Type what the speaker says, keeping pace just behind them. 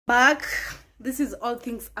Back. This is all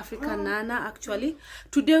things African Nana. Actually,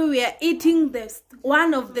 today we are eating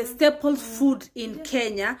one of the staple food in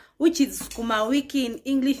Kenya, which is Sukuma Wiki. In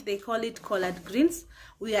English they call it collard greens.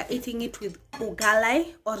 We are eating it with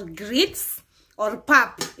ugali or grits or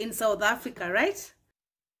pap in South Africa, right?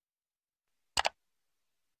 I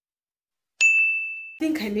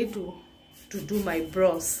think I need to do my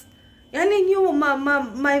brows. Yani you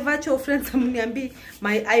my virtual friends amniambi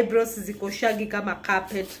my eyebrows ziko shaggy kama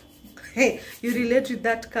carpet. Hey, you relate with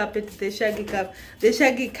that carpet, the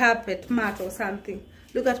shaggy carpet mat or something.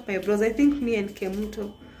 Look at my brows. I think me and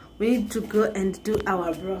Kemuto, we need to go and do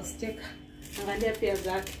our brows. Check.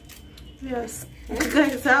 Yes.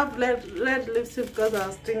 Guys, I have red lipstick because I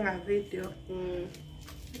was doing a video.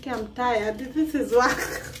 Okay, I'm tired. This is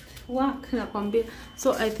work.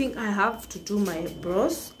 So I think I have to do my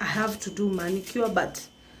brows. I have to do manicure, but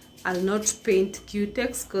I'll not paint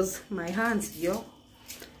cutex because my hands, yo.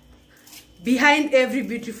 Behind every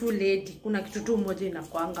beautiful lady kuna kitu tu moja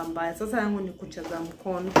inakuanga mbaya. Sasa yangu ni kucheza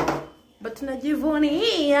mkono. But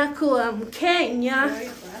najivunia kuwa Mkenya.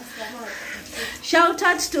 Shout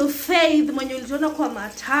out to Faith mwenye uliona kwa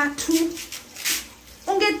matatu.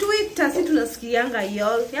 Ungetuita si tunasikianga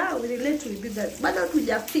y'all. Yeah, we relate with that. Bado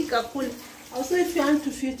tujafika kule. Also, if you want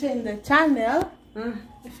to feature in the channel,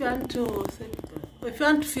 if you want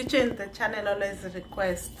to feature in the channel, always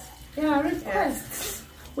request. Yeah, request. Yes.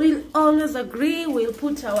 We'll always agree. We'll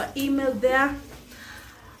put our email there.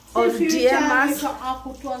 Or DM us.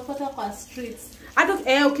 I don't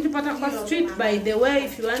ukipata kwa street, by the way,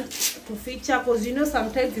 if you want to feature, because you know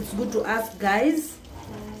sometimes it's good to ask guys.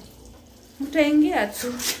 Mtaingia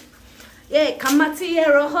tu. Yeah, kamati ya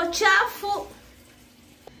roho chafu.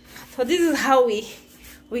 So this is how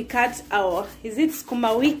we cut our, is it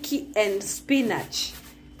Sukuma Wiki and spinach?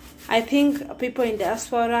 I think people in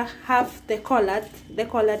diaspora have the collard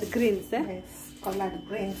greens, eh? Yes, collard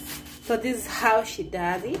greens. So this is how she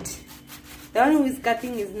does it. The one who is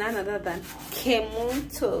cutting is none other than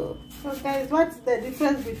Kemuto. So guys, what's the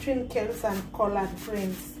difference between kales and collard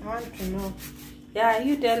greens? I want to know. Yeah,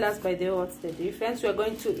 you tell us by the way what's the difference. We are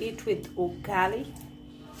going to eat with ugali.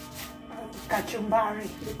 Kachumbari.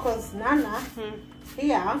 Because Nana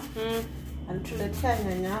here and tuletea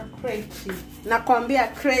nyanya crate.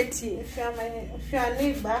 Nakwambia crate. If you're a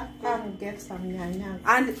neighbor, come get some nyanya.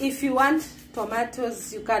 And if you want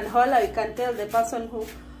tomatoes, you can holler. You can tell the person who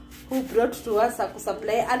brought to us a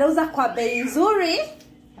supply. Anauza kwa bei nzuri.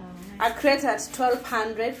 A crate at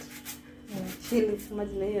 1,200 shillings.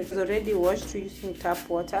 Imagine it's already washed using tap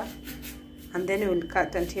water, and then we'll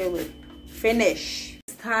cut until we finish.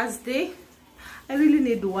 It's Thursday. I really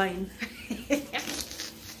need wine.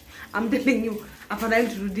 I'm telling you, afadhali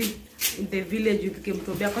turudi in the village with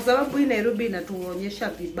Kemtobia kwa sababu hii Nairobi inatuonyesha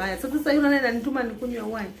vibaya. Sasa sasa yule nani anituma nikunywa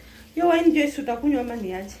wine. Hiyo wine Joyce utakunywa ama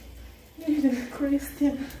ni aje?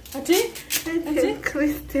 Christian. Ati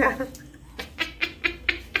Christian.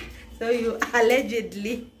 So you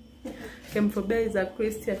allegedly Kemtobia is a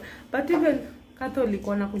Christian. But even Catholic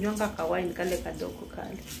wana kunywanga ka wine kale kadogo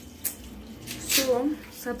kale. So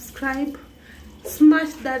subscribe.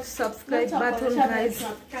 Smash that subscribe button, guys.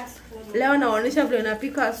 Leo naonesha vile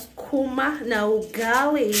napika sukuma na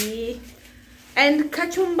ugali and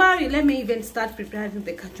kachumbari. Let me even start preparing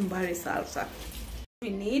the kachumbari salsa. We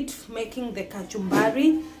need making the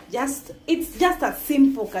kachumbari. It's just a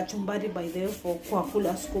simple kachumbari, by the way, for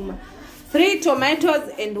kula sukuma. 3 tomatoes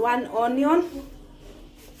and 1 onion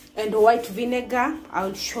and white vinegar.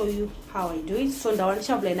 I'll show you how I do it. So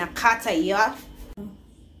ndaonesha vile nakata hiyo.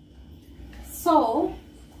 So,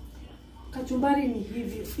 kachumbari ni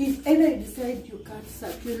hivi. If either you decide you cut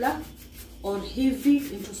circular or heavy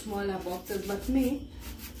into smaller boxes, but me,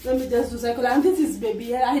 let me just do circular. And this is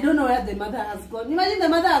baby. I don't know where the mother has gone. Imagine the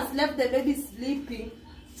mother has left the baby sleeping,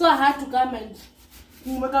 so I had to come and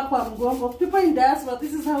mweka kwa mgongo. People in diaspora,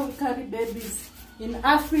 this is how we carry babies in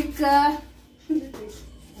Africa.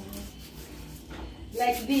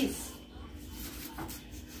 Like this.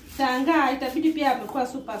 Tanga itabidi pia amekuwa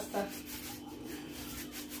superstar.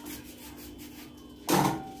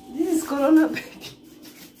 This is Corona baby.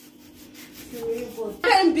 I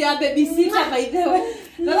can be a babysitter, by the way.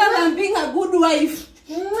 Rather than being a good wife.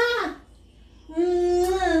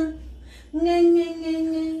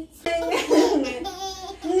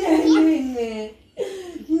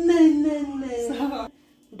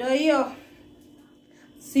 Ndio hiyo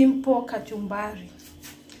simple kachumbari.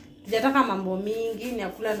 Tujataka mambo mingi, ni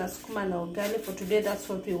akula na sukuma na ugali. For today, that's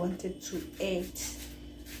what we wanted to eat.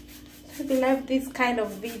 If you like this kind of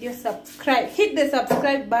video, subscribe. Hit the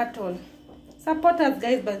subscribe button. Support us,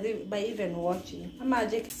 guys, by even watching.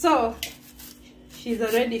 So, She's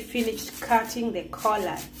already finished cutting the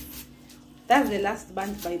collar. That's the last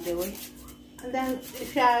bunch, by the way. And then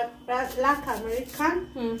if you are Black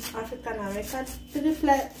American, African American, please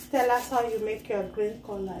tell us how you make your green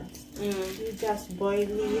collard. You just boil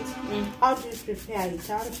it. How do you prepare it?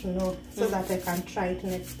 I want to know so that I can try it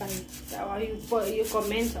next time. So you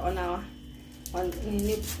comment on our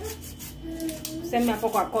send me a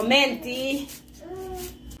comment.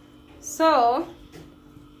 So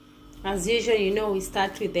as usual, you know, we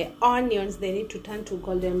start with the onions. They need to turn to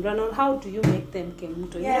golden brown. How do you make them,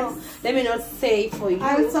 Kemuto? Yes. You know, let me not say for you.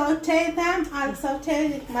 I'll saute them. I'll saute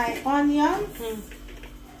with my onions.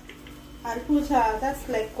 I'll put that's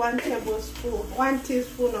like 1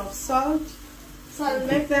 teaspoon of salt. So I'll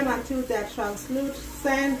make them until they're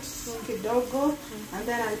translucent, kidogo, and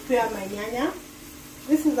then I'll pare my nyanya.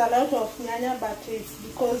 This is a lot of nyanya, but it's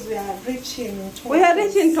because we are rich in tomatoes. We are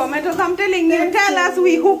rich in tomatoes. I'm telling you. Tell us,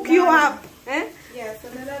 we hook you up. Eh? Yes,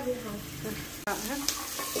 another bit.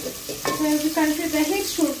 So as you can see, the heat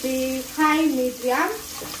should be high, medium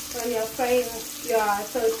when you're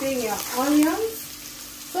sauteing your onions.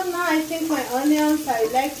 So now I think my onions, I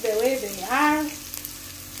like the way they are.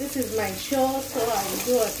 This is my show, so I'll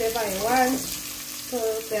do whatever I want. So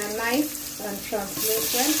they're nice and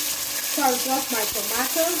translucent. So I'll drop my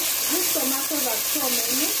tomatoes. These tomatoes are so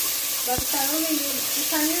many, but you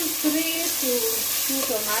can use 3 to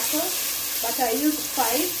 2 tomatoes, but I use 5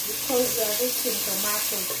 because they're rich in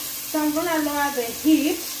tomatoes. So I'm gonna lower the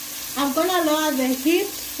heat. I'm gonna lower the heat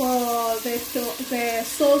for the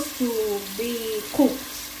sauce to be cooked,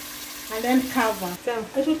 and then cover. So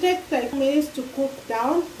it will take like minutes to cook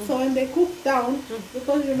down. So when they cook down,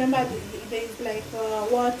 because remember there is like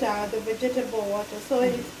water, the vegetable water, so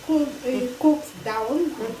it cooks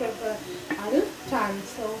down. I'll turn.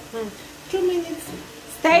 So 2 minutes.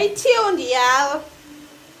 Stay tuned, y'all.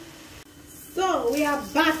 So we are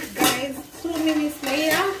back, guys. 2 minutes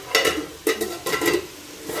later.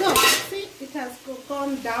 So see, it has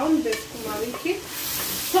gone down the Sukuma Wiki.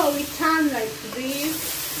 So we turn like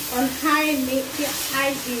this. On high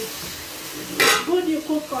heat. Good you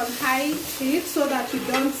cook on high heat so that you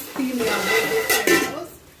don't steam your vegetables.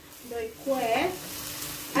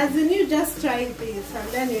 As in, you just try this and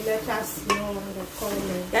then you let us know in the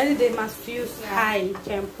comments. Then they must use high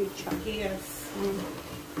temperature. Yes.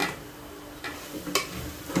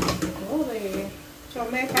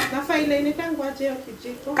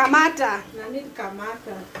 Kamata.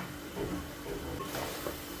 Kamata.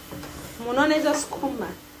 Munaona hizo sukuma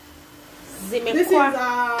This is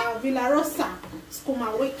Villarosa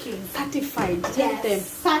Sukuma Wiki. certified. Yes, Them.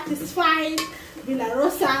 satisfied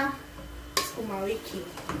Villarosa Sukuma Wiki.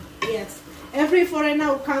 Yes. Every foreigner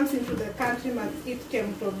who comes into the country must eat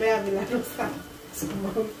Kemtobea Villarosa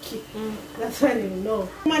Sukuma Wiki. That's when you know.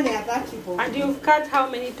 And you've cut how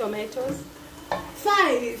many tomatoes?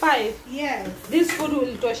 5. 5. Yes. This food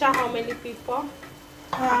will tosha how many people?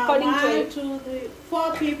 According 1, to 2, 3,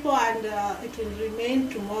 4 people, and it will remain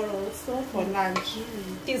tomorrow also for lunch.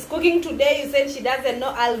 She's cooking today. You said she doesn't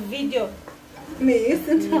know. I'll video. Me,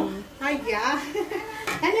 isn't it? Yeah.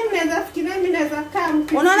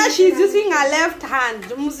 Unaona, she's using her left hand.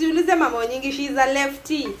 Msiulize mama nyingi, she's a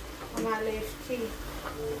lefty. I'm a lefty.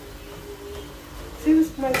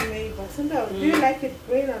 Seems my neighbor. Do you like it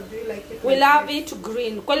green or do you like it? We love it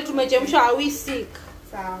green. Kweli tumechemsha, are we sick?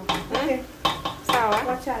 Okay.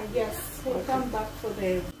 Watch out, yes. We'll come back for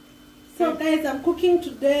the. So guys, I'm cooking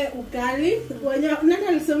today ugali.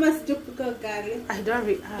 I don't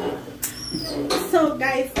really. So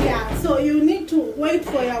guys, yeah. So you need to wait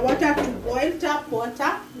for your water to boil. Tap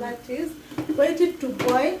water, that is. Wait it to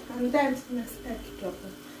boil, and then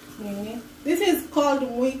this is called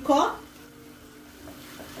mwiko.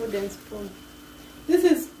 Wooden spoon. This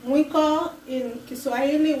is mwiko in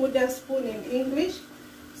Kiswahili, wooden spoon in English.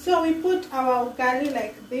 So we put our ugali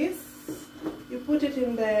like this. You put it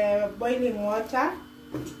in the boiling water.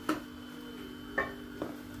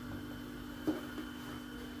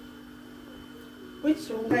 Which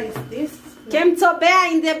unga is this?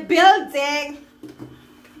 Kemtobea in the building.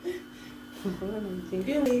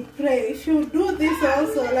 We pray. If you do this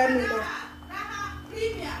also, let me know.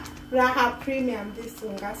 Raha Premium, this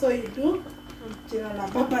unga. So you do.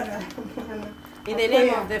 In the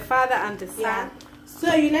name of the Father and the Son. Yeah.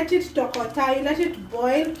 So you let it tokota, you let it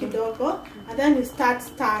boil kidogo, and then you start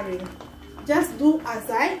stirring. Just do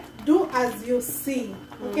as you see.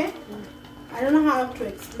 Okay? I don't know how to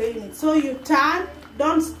explain it. So you turn,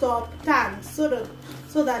 don't stop, turn, so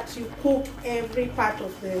that you cook every part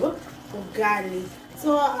of the ugali.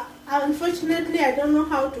 So unfortunately, I don't know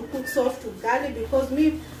how to cook soft ugali because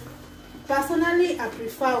Personally, I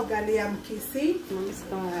prefer ugali ya mkisi.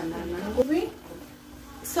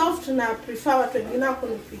 Soft na prefer watu wengine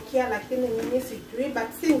kunipikia, lakini mimi sijui,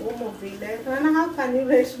 but si ngumu vile. And how can you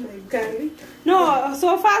rate my ugali? No,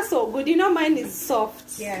 so far so good. You know mine is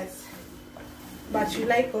soft. Yes. But you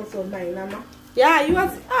like also mine, Mama. Yeah, you are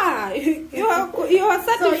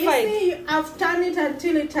satisfied. So you see, I've turned it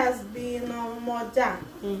until it has been more dark.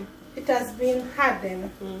 It has been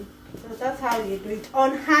hardened. So that's how you do it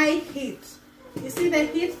on high heat. You see the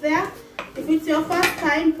heat there? If it's your first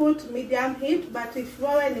time, put medium heat. But if you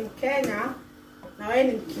are in Kenya, now when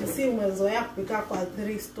in Kisii umezoea kupika kwa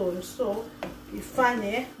 3 stones, so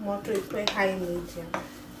ifanye moto ikwe high medium.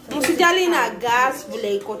 Msijali na gas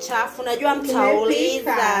vile iko chafu, najua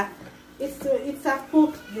mtauliza. It's a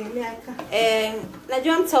cooked thing.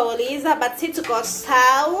 Najua mtauliza, but si tuko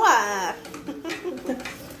sawa.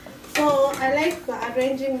 So I like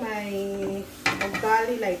arranging my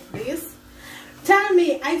ugali like this. Tell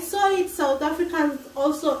me, I saw it South Africans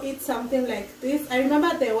also eat something like this. I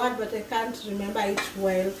remember the word, but I can't remember it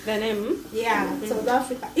well. The name? Yeah, South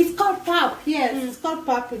Africa. It's called pap. Yes, it's called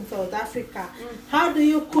pap in South Africa. How do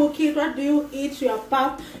you cook it? What do you eat your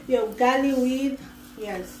pap, your ugali with?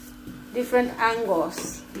 Yes. Different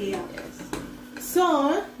angles. Yeah. Yes.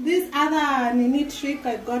 So this other nini trick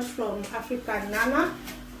I got from African Nana.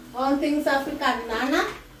 All things African Nana.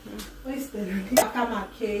 What is the kama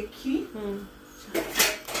keki?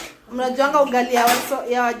 Mnajuanga ugali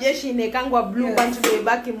ya wajeshi inekangwa blue bunch ndio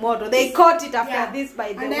ibaki moto. They caught it after this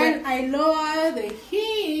by the way. And then I lower the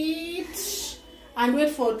heat and wait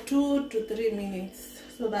for 2 to 3 minutes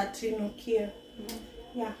so that you know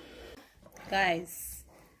yeah. Guys,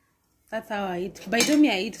 that's how I eat. By the way,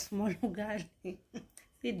 I eat small ugali.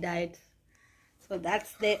 He died. So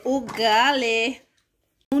that's the ugali.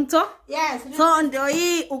 Unto? Yes. So ndio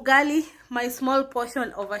hii ugali, my small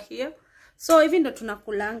portion over here. So hivi ndo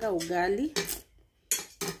tunakulanga ugali.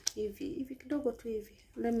 Hivi kidogo tu hivi.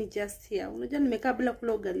 Let me just here. Unajua nimekaa bila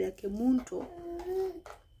kula ugali yake Munto.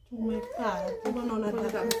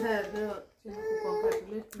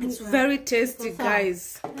 It's very tasty,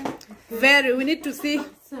 guys. Very. We need to see.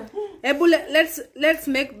 Ebule, let's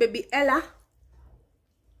make baby Ella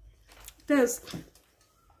taste.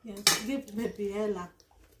 Yes, give baby Ella.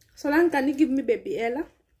 Solange, can you give me baby Ella?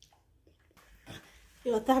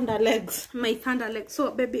 Your thunder legs. My thunder legs.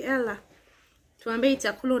 So baby Ella, tuambie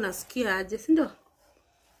chakula unasikia aje, si ndio?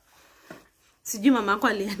 Sijui mama yako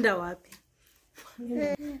alienda wapi.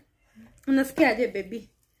 Unasikia aje baby?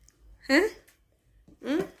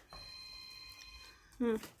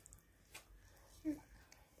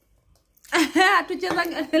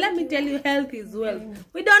 Let me tell you, health is wealth.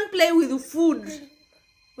 We don't play with food.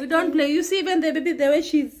 We don't play. You see even the baby, the way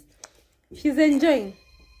she's enjoying.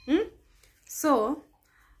 So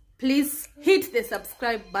please hit the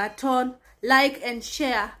subscribe button, like and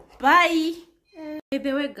share. Bye. By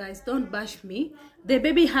the way, guys, don't bash me. The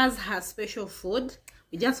baby has her special food.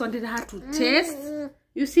 We just wanted her to taste.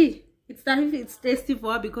 You see, it's tasty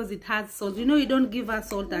for her because it has salt. You know, you don't give her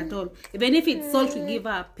salt at all. Even if it's salt, we give her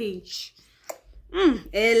a pinch.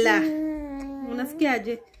 Ella,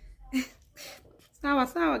 unasikiaje?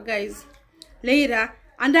 Sawa, guys. Later,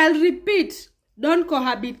 and I'll repeat, don't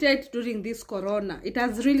cohabitate during this corona. It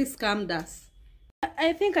has really scammed us.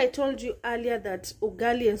 I think I told you earlier that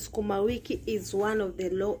Ugali and Sukuma Wiki is one of the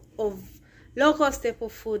local staple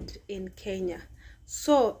food in Kenya.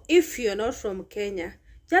 So if you're not from Kenya,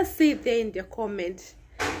 just say there in the comment,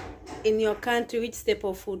 in your country, which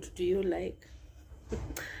staple food do you like?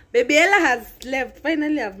 Baby Ella has left.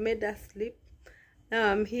 Finally, I've made her sleep.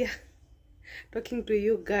 Now I'm here talking to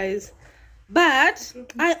you guys. But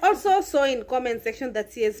I also saw in comment section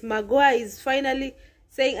that CS Magoa is finally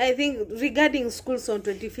saying, I think, regarding schools on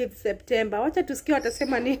 25th September. Wacha tusikie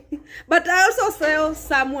watasema nini. But I also saw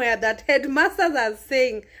somewhere that headmasters are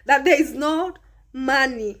saying that there is no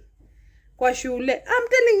money kwa shule. I'm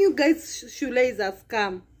telling you guys, shule is a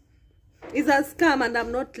scam. It's a scam and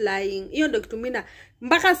I'm not lying. Hiyo ndo kitu mimi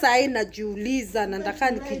mpaka saa hii najiuliza na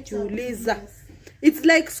nataka nikijiuliza. It's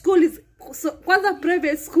like school is kwanza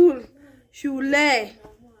private school. Shule.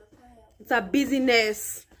 It's a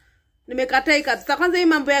business. Nimekataa ikatuta. Kwanza hii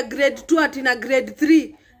mambo ya grade 2 ati na grade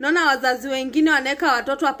 3. Naona wazazi wengine wanaweka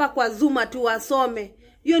watoto hapa kwa Zoom ati wasome.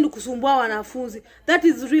 Hiyo ni kusumbua wanafunzi. That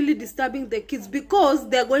is really disturbing the kids because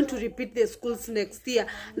they are going to repeat the schools next year.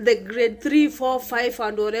 The grade 3, 4, 5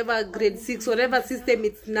 and whatever grade 6, whatever system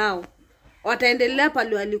it's now. Wataendelea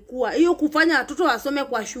pale walikuwa. Hiyo kufanya watoto wasome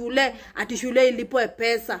kwa shule ati shule ilipoe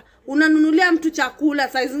pesa. Unanunulia mtu chakula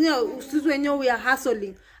saizi sisi wenyewe we are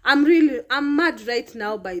hustling. I'm mad right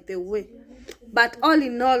now by the way. But all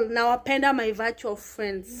in all, nawapenda my virtual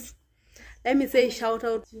friends. Let me say shout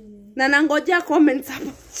out. Na nangoja comments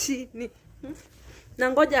hapo chini.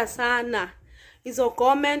 Nangoja sana. Iso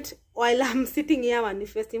comment while I'm sitting here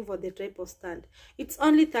manifesting for the tripod stand. It's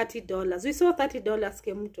only $30. We saw $30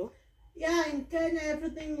 Kemuto. Yeah, in Kenya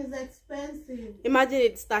everything is expensive. Imagine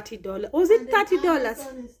it's $30. Was it $30?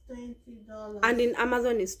 Amazon is $20. And in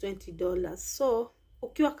Amazon is $20. So,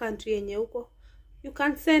 ukiwa country yenye uko, you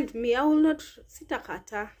can send me. I will not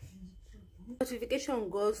sitakata. Notification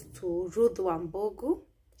goes to Ruth Wambogu.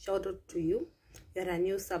 Shout out to you. You're a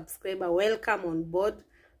new subscriber. Welcome on board.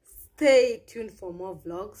 Stay tuned for more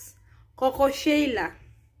vlogs. Coco Sheila.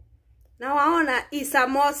 Nawaona Isa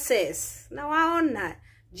Moses. Nawaona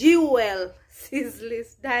Jewel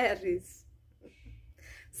Sizzlis Diaries.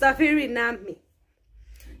 Safiri Nami.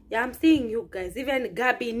 Yeah, I'm seeing you guys. Even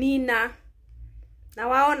Gabi Nina.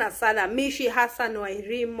 Nawaona sana. Mishi Hassan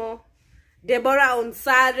Wairimo. Deborah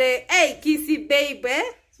Onsare. Hey, Kissy baby.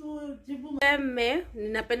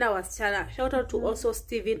 Ninapenda wasichana. Shout out to also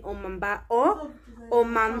Steven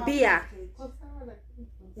Omambia.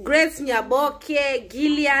 Grace Nyaboke,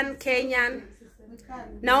 Gillian, Kenyan,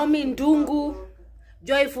 Naomi Ndungu,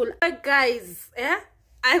 Joyful. Guys,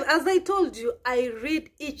 as I told you, I read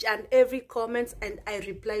each and every comment and I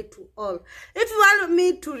reply to all. If you want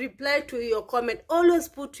me to reply to your comment, always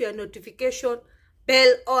put your notification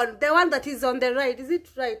bell on. The one that is on the right. Is it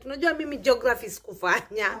right? Unajua mimi geography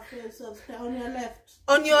sikufanya. Okay, so on your left.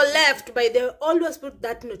 On your left, by the way, always put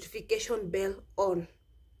that notification bell on.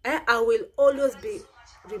 I will always be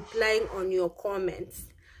replying on your comments.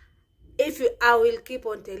 I will keep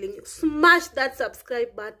on telling you, smash that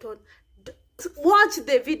subscribe button. Watch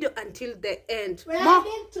the video until the end. We are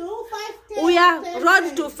to 5,000. We are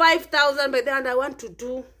road to 5,000 by the end. I want to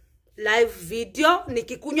do live video.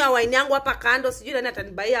 Nikikunywa wine yangu hapa kando, sijui nani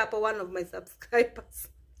atanibuy hapa, one of my subscribers.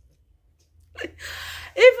 If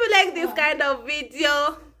you like this kind of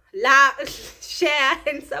video, like, share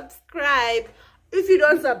and subscribe. If you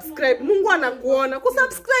don't subscribe, Mungu anakuona.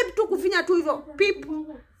 Kusubscribe tu kufinya tu hivyo. Peep.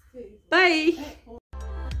 Bye.